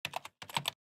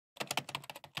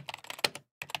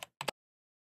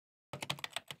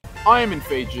I am in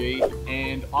Fiji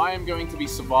and I am going to be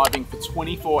surviving for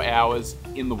 24 hours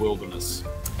in the wilderness.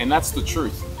 And that's the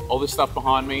truth. All this stuff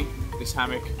behind me, this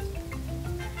hammock,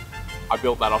 I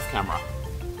built that off camera.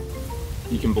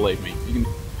 You can believe me. You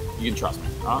can trust me,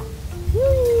 huh?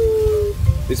 Woo!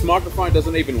 This microphone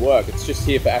doesn't even work. It's just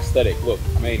here for aesthetic. Look,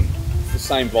 I mean, it's the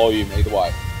same volume either way.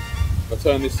 If I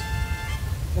turn this,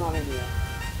 can't hear.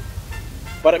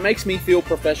 But it makes me feel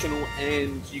professional,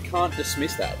 and you can't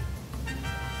dismiss that.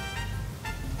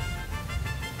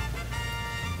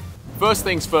 First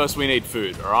things first, we need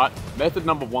food, all right? Method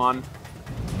number one,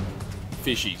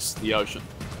 fishies, the ocean.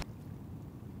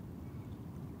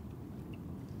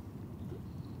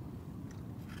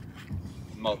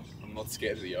 I'm not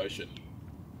scared of the ocean.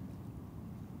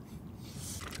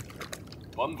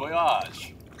 Bon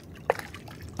voyage.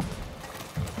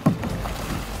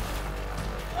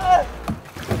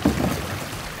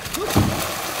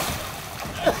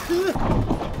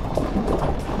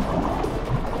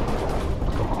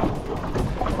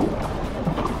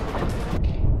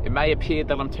 It may appear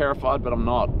that I'm terrified, but I'm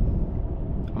not.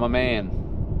 I'm a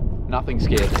man. Nothing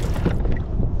scares me.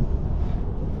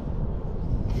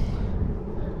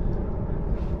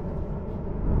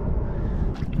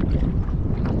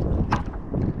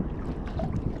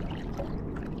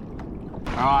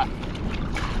 Alright.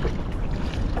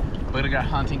 We're gonna go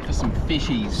hunting for some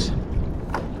fishies.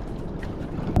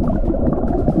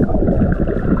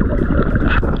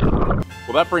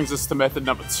 Well, that brings us to method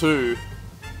number two,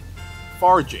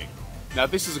 foraging. Now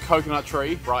this is a coconut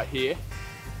tree right here,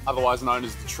 otherwise known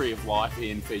as the tree of life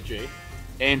in Fiji.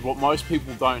 And what most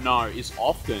people don't know is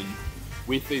often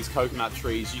with these coconut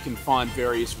trees, you can find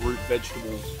various root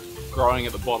vegetables growing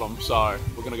at the bottom. So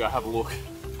we're gonna go have a look.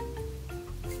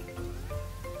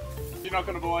 You're not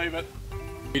gonna believe it.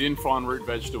 We didn't find root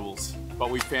vegetables, but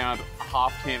we found a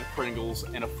half can of Pringles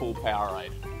and a full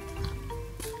Powerade.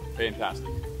 Fantastic.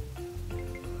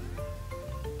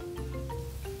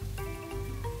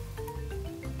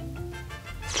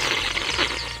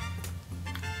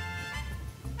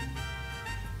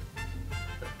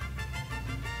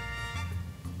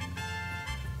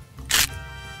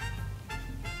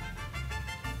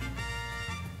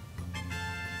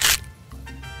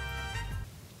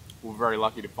 We're very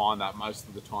lucky to find that. Most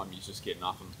of the time you just get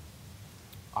nothing.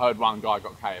 I heard one guy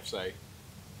got KFC.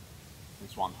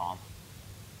 This one time.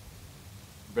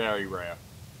 Very rare.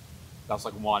 That's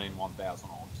like 1 in 1,000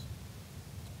 odds.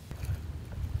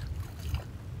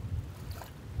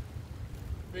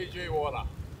 Fiji water.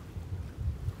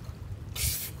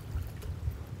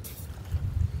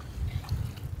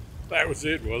 That was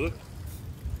it, was it?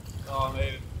 Oh, I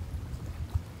need it.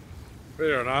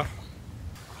 Fair enough.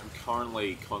 I'm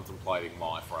currently contemplating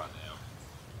life right now.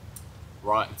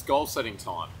 Right, it's goal setting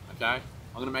time, okay?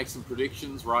 I'm gonna make some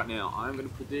predictions right now. I'm gonna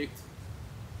predict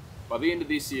by the end of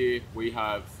this year, we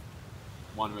have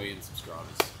 1 million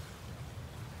subscribers.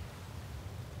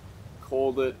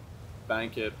 Called it,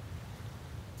 bank it,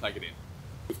 take it in.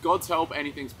 With God's help,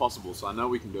 anything's possible, so I know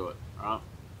we can do it,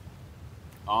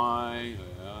 alright?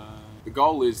 The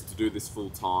goal is to do this full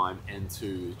time and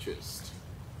to just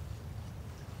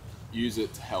use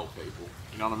it to help people,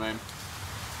 you know what I mean?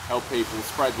 Help people,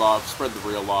 spread love, spread the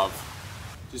real love.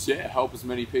 Just, yeah, help as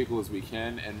many people as we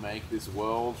can and make this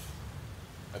world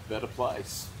a better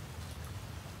place.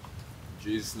 In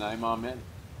Jesus' name, amen.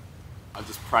 I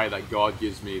just pray that God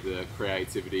gives me the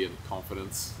creativity and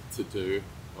confidence to do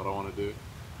what I want to do.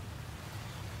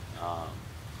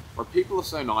 But people are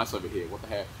so nice over here, what the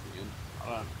heck, man? I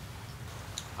don't know.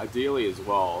 Ideally as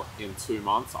well, in 2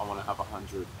 months, I want to have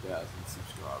 100,000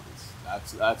 subscribers.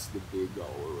 That's the big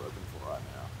goal we're working for right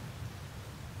now.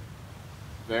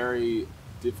 Very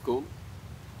difficult,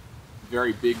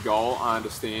 very big goal, I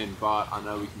understand, but I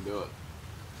know we can do it.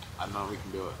 I know we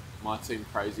can do it. Might seem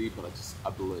crazy, but I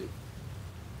believe.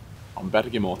 I'm about to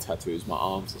get more tattoos. My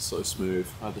arms are so smooth.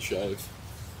 I had to shave.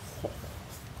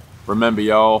 Remember,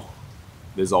 y'all,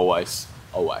 there's always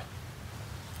a way.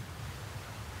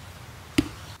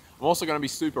 I'm also going to be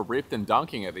super ripped and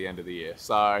dunking at the end of the year,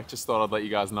 so just thought I'd let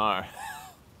you guys know.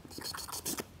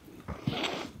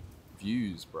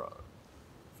 Views, bro.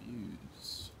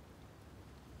 Views.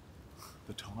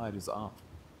 The tide is up.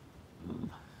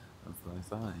 That's what I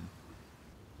say.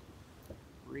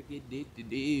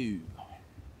 Riggedy-doo.